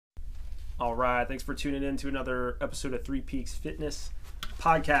All right, thanks for tuning in to another episode of Three Peaks Fitness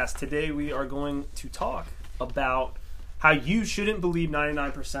Podcast. Today we are going to talk about how you shouldn't believe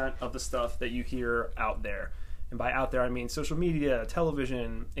 99% of the stuff that you hear out there. And by out there, I mean social media,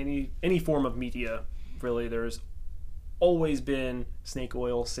 television, any form of media. Really, there's always been snake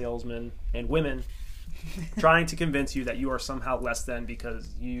oil salesmen and women trying to convince you that you are somehow less than because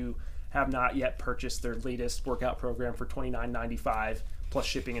you have not yet purchased their latest workout program for $29.95 plus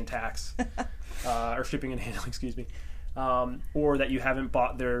shipping and tax, or shipping and handling, excuse me, or that you haven't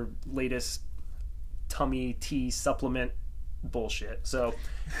bought their latest tummy tea supplement bullshit. So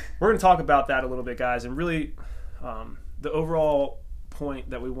we're going to talk about that a little bit, guys, and really the overall point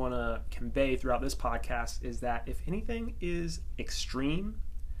that we want to convey throughout this podcast is that if anything is extreme,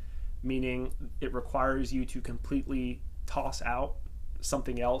 meaning it requires you to completely toss out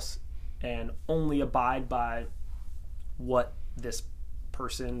something else and only abide by what this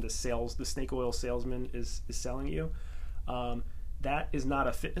person, the snake oil salesman is selling you, that is not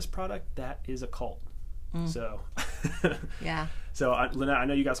a fitness product, that is a cult. So yeah. So Lynette, I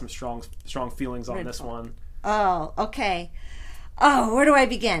know you got some strong feelings on this one. Oh, okay. Oh, where do I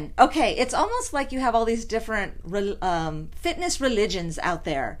begin? Okay, it's almost like you have all these different fitness religions out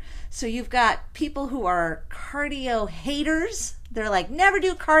there. So you've got people who are cardio haters. They're like, never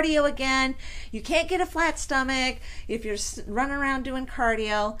do cardio again. You can't get a flat stomach if you're running around doing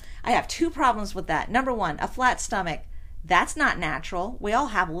cardio. I have two problems with that. Number one, a flat stomach. That's not natural. We all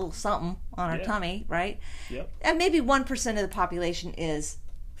have a little something on our tummy, right? Yep. And maybe 1% of the population is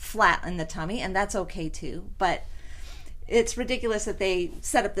flat in the tummy, and that's okay too. But it's ridiculous that they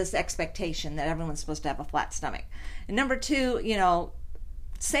set up this expectation that everyone's supposed to have a flat stomach. And number two,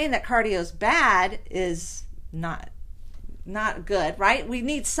 saying that cardio is bad is not good, right? We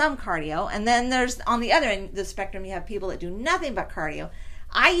need some cardio. And then there's, on the other end of the spectrum, you have people that do nothing but cardio.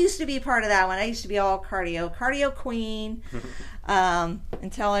 I used to be part of that one. I used to be all cardio queen,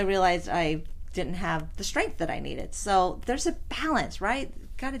 until I realized I didn't have the strength that I needed. So there's a balance, right?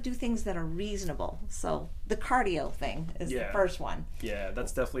 Got to do things that are reasonable. So the cardio thing is the first one. Yeah,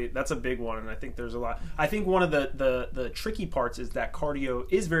 that's a big one, and I think there's a lot. I think one of the tricky parts is that cardio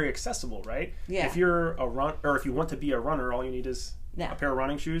is very accessible, right? Yeah. If you're a run, or if you want to be a runner, all you need is a pair of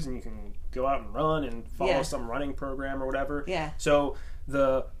running shoes, and you can go out and run and follow some running program or whatever. Yeah. So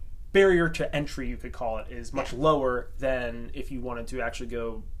the barrier to entry, you could call it, is much lower than if you wanted to actually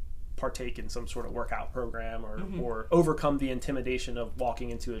go partake in some sort of workout program or overcome the intimidation of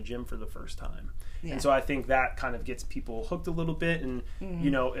walking into a gym for the first time. Yeah. And so I think that kind of gets people hooked a little bit. And,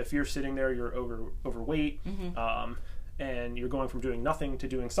 if you're sitting there, you're overweight, and you're going from doing nothing to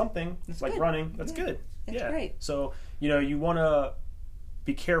doing something, that's like good. Running, that's good. That's great. So, you want to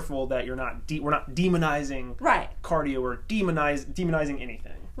be careful that we're not demonizing cardio or demonizing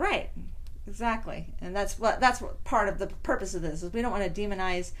anything. Right. Exactly. And that's what part of the purpose of this is. We don't want to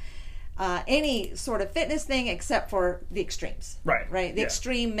demonize any sort of fitness thing except for the extremes. Right. The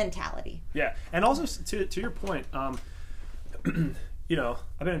extreme mentality. Yeah. And also to your point, I've been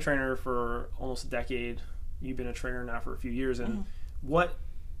a trainer for almost a decade. You've been a trainer now for a few years, and what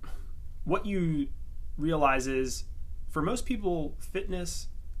you realize is, for most people, fitness,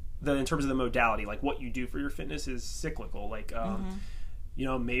 in terms of the modality, like what you do for your fitness, is cyclical. Like,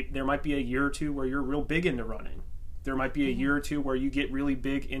 maybe there might be a year or two where you're real big into running. There might be a year or two where you get really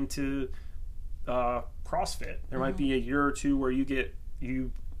big into CrossFit. There might be a year or two where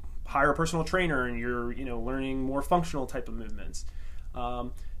you hire a personal trainer and you're learning more functional type of movements.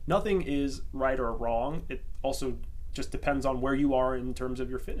 Nothing is right or wrong. It also just depends on where you are in terms of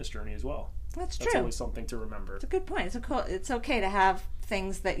your fitness journey as well. That's true. That's always something to remember. It's a good point. It's okay to have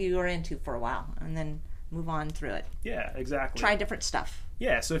things that you are into for a while and then move on through it. Yeah, exactly. Try different stuff.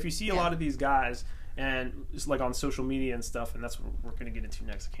 Yeah, so if you see a lot of these guys, and it's like on social media and stuff, and that's what we're going to get into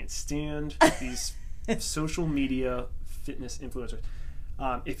next. I can't stand these social media fitness influencers.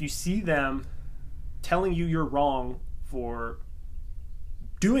 If you see them telling you you're wrong for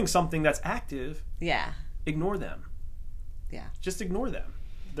doing something that's active, ignore them. Yeah. Just ignore them.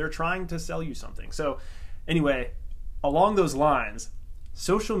 They're trying to sell you something. So anyway, along those lines,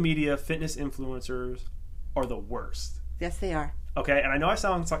 social media fitness influencers are the worst. Yes, they are. Okay, and I know I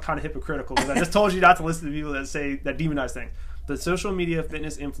sound kind of hypocritical because I just told you not to listen to people that demonize things. But social media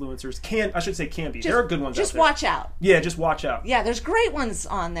fitness influencers can be. There are good ones out there. Just watch out. Yeah, just watch out. Yeah, there's great ones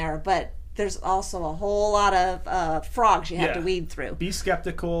on there, but there's also a whole lot of frogs you have to weed through. Be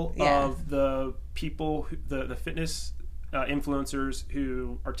skeptical of the people, the fitness influencers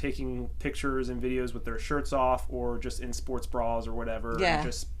who are taking pictures and videos with their shirts off or just in sports bras or whatever. Yeah.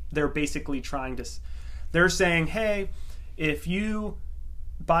 And they're basically they're saying, hey, if you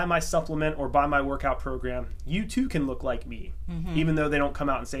buy my supplement or buy my workout program, you too can look like me. Even though they don't come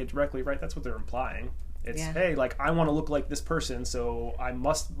out and say it directly, right? That's what they're implying. It's, hey, like, I want to look like this person, so I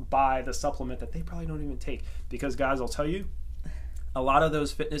must buy the supplement that they probably don't even take. Because, guys, I'll tell you, a lot of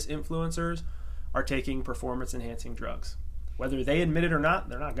those fitness influencers are taking performance-enhancing drugs. Whether they admit it or not,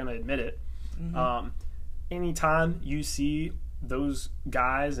 they're not going to admit it. Anytime you see those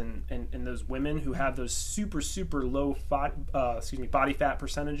guys and those women who have those super low body fat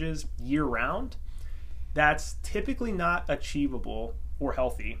percentages year round, that's typically not achievable or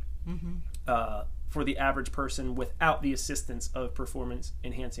healthy for the average person without the assistance of performance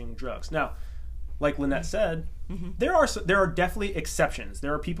enhancing drugs. Now, like Lynette said, there are definitely exceptions.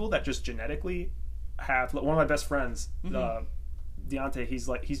 There are people that just genetically have. One of my best friends, Deontay,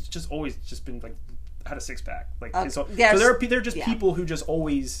 he's just always just been like had a six pack. Like so there are just people who just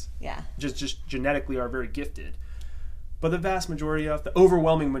always just genetically are very gifted. But the vast majority of the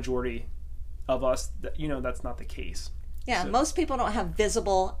overwhelming majority of us, that's not the case. Yeah, so, most people don't have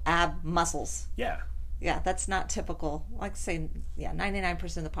visible ab muscles. Yeah. Yeah, that's not typical. Like say,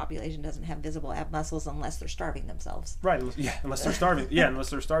 99% of the population doesn't have visible ab muscles unless they're starving themselves. Right. Yeah, unless they're starving.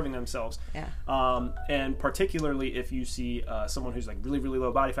 unless they're starving themselves. Yeah. And particularly if you see someone who's like really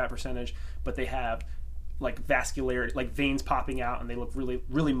low body fat percentage, but they have like vascularity, like veins popping out, and they look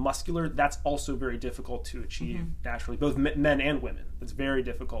really muscular. That's also very difficult to achieve naturally, both men and women. It's very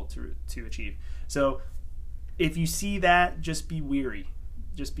difficult to achieve. So if you see that, just be weary.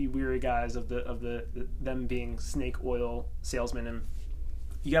 Just be weary, guys, of them being snake oil salesmen. And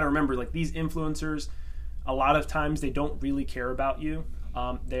you got to remember, like, these influencers, a lot of times they don't really care about you.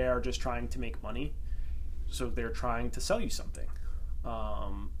 They are just trying to make money, so they're trying to sell you something.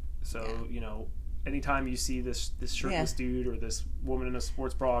 Anytime you see this shirtless dude or this woman in a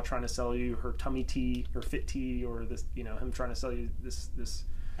sports bra trying to sell you her tummy tea, her fit tea, or this, him trying to sell you this.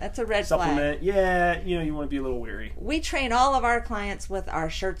 That's a red supplement. Flag. Yeah, you want to be a little weary. We train all of our clients with our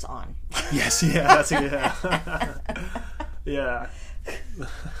shirts on. Yes, that's a good. Yeah.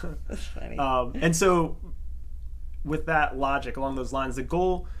 That's funny. And so, with that logic, along those lines, your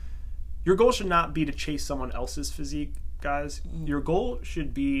goal should not be to chase someone else's physique, guys. Your goal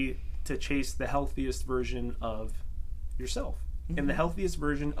should be to chase the healthiest version of yourself. And the healthiest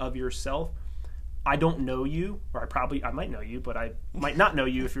version of yourself, I don't know you, or I might know you, but I might not know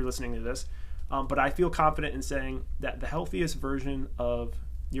you if you're listening to this. But I feel confident in saying that the healthiest version of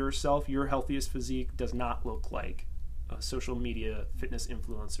yourself, your healthiest physique, does not look like a social media fitness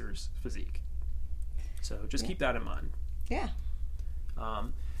influencer's physique. So just keep that in mind. Yeah.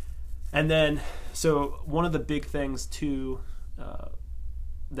 And then, so one of the big things too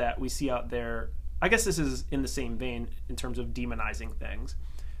that we see out there, I guess this is in the same vein in terms of demonizing things.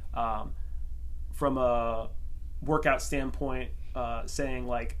 From a workout standpoint, saying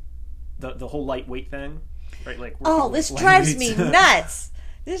like the whole lightweight thing, right? Like, this drives me nuts.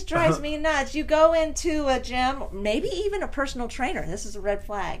 This drives me nuts. You go into a gym, maybe even a personal trainer. This is a red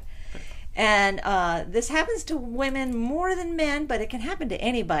flag. And this happens to women more than men, but it can happen to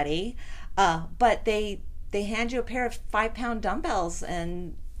anybody. But they hand you a pair of 5-pound dumbbells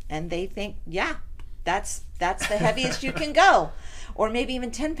and they think, that's the heaviest you can go. Or maybe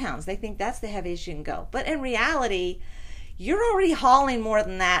even 10 pounds. They think that's the heaviest you can go. But in reality, you're already hauling more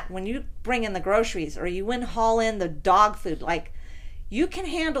than that when you bring in the groceries or you haul in the dog food. Like, you can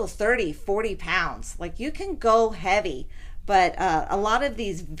handle 30, 40 pounds. Like, you can go heavy. But a lot of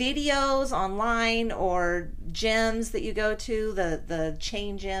these videos online or gyms that you go to, the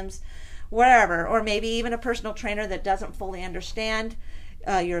chain gyms, wherever, or maybe even a personal trainer that doesn't fully understand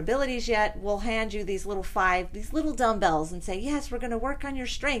your abilities yet, will hand you these little dumbbells and say, yes, we're going to work on your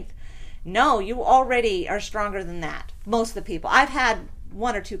strength. No, you already are stronger than that. Most of the people. I've had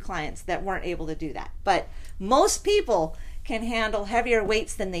 1 or 2 clients that weren't able to do that. But most people can handle heavier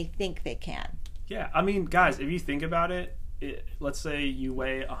weights than they think they can. Yeah, I mean, guys, if you think about it, let's say you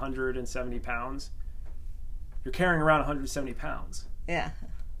weigh 170 pounds. You're carrying around 170 pounds. Yeah.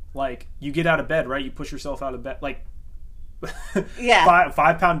 Like, you get out of bed, right? You push yourself out of bed. Like, yeah.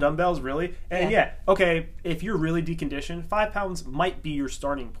 5-pound dumbbells, really? And okay, if you're really deconditioned, 5 pounds might be your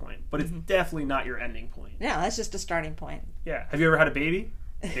starting point, but it's definitely not your ending point. Yeah, that's just a starting point. Yeah. Have you ever had a baby?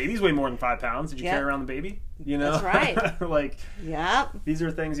 Babies weigh more than 5 pounds. Did you carry around the baby? That's right. Like, yep. These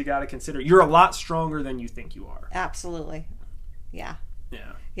are things you got to consider. You're a lot stronger than you think you are. Absolutely. Yeah.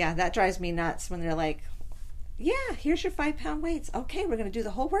 Yeah. Yeah, that drives me nuts when they're like, yeah, here's your 5-pound weights. Okay, we're going to do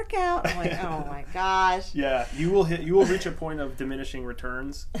the whole workout. I'm like, oh my gosh. Yeah, you will reach a point of diminishing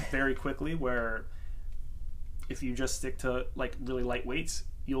returns very quickly where if you just stick to like really light weights,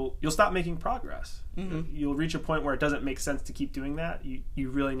 you'll stop making progress. Mm-hmm. You'll reach a point where it doesn't make sense to keep doing that. You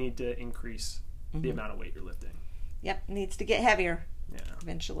really need to increase the amount of weight you're lifting. Yep, needs to get heavier. Yeah.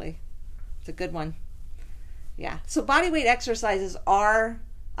 Eventually. It's a good one. Yeah. So body weight exercises are,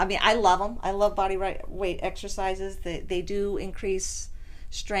 I mean, I love them. I love body weight exercises. They do increase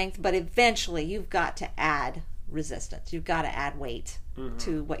strength, but eventually you've got to add resistance. You've got to add weight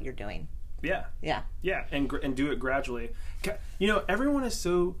to what you're doing. Yeah. Yeah. Yeah, and do it gradually. You know, everyone is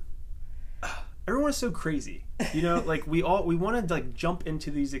so crazy. You know, like we want to like jump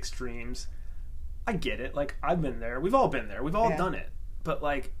into these extremes. I get it. Like I've been there. We've all been there. We've all done it. But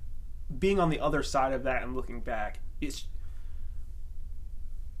like being on the other side of that and looking back, it's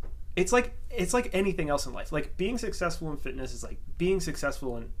like anything else in life. Like being successful in fitness is like being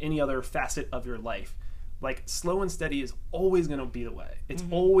successful in any other facet of your life. Like slow and steady is always going to be the way. It's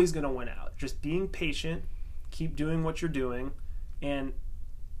always going to win out. Just being patient, keep doing what you're doing, and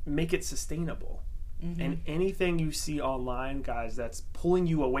make it sustainable. And anything you see online, guys, that's pulling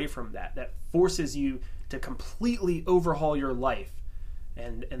you away from that forces you to completely overhaul your life,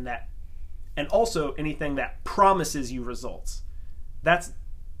 and also anything that promises you results, that's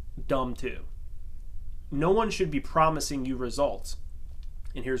dumb too. No one should be promising you results,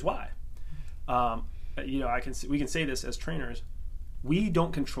 and here's why. You know, we can say this as trainers. We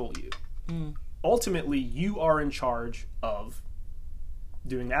don't control you. Ultimately, you are in charge of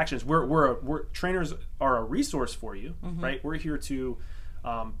doing the actions. We're trainers are a resource for you, right? We're here to,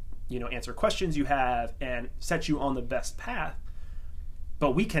 you know, answer questions you have and set you on the best path.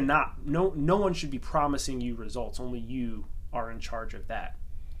 But we cannot. No one should be promising you results. Only you are in charge of that.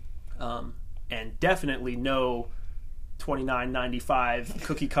 And definitely no $29.95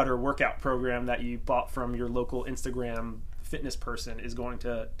 cookie cutter workout program that you bought from your local Instagram fitness person is going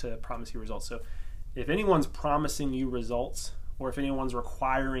to promise you results. So if anyone's promising you results, or if anyone's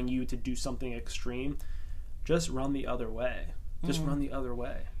requiring you to do something extreme, just run the other way. Just run the other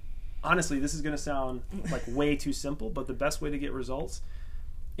way. Honestly, this is going to sound like way too simple, but the best way to get results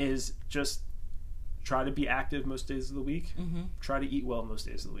is just try to be active most days of the week. Try to eat well most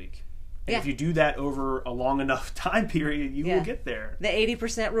days of the week. And if you do that over a long enough time period, you will get there. The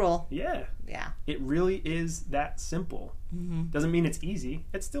 80% rule. Yeah. Yeah. It really is that simple. Doesn't mean it's easy.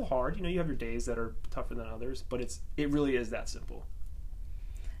 It's still hard. You know, you have your days that are tougher than others, but it really is that simple.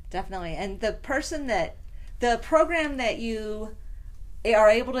 Definitely. And the program that you are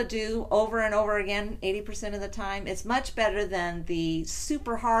able to do over and over again 80% of the time, it's much better than the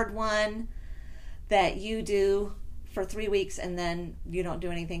super hard one that you do for 3 weeks and then you don't do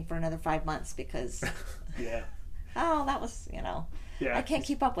anything for another 5 months because oh, that was, you know, I can't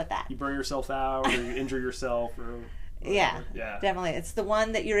keep up with that. You burn yourself out, or you injure yourself, or yeah, definitely. It's the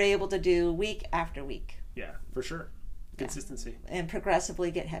one that you're able to do week after week. Yeah, for sure. Consistency. And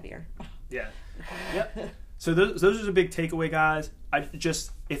progressively get heavier. Yeah. Yep. So those are the big takeaway, guys.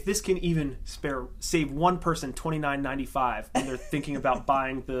 If this can even save one person $29.95 when they're thinking about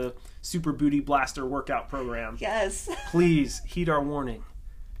buying the Super Booty Blaster workout program. Yes. Please heed our warning.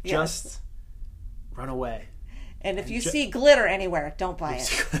 Just run away. And if you see glitter anywhere, don't buy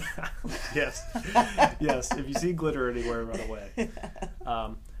it. Yes. Yes. If you see glitter anywhere, run away.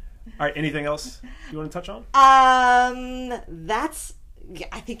 All right. Anything else you want to touch on?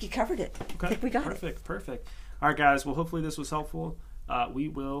 I think you covered it. Okay. I think we got it. Perfect. All right, guys. Well, hopefully this was helpful. We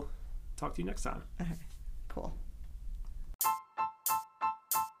will talk to you next time. All right. Cool.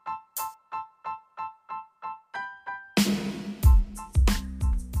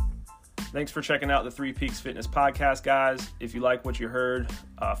 Thanks for checking out the Three Peaks Fitness Podcast, guys. If you like what you heard,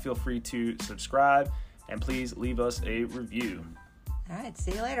 feel free to subscribe and please leave us a review. All right.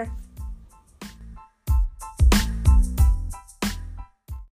 See you later.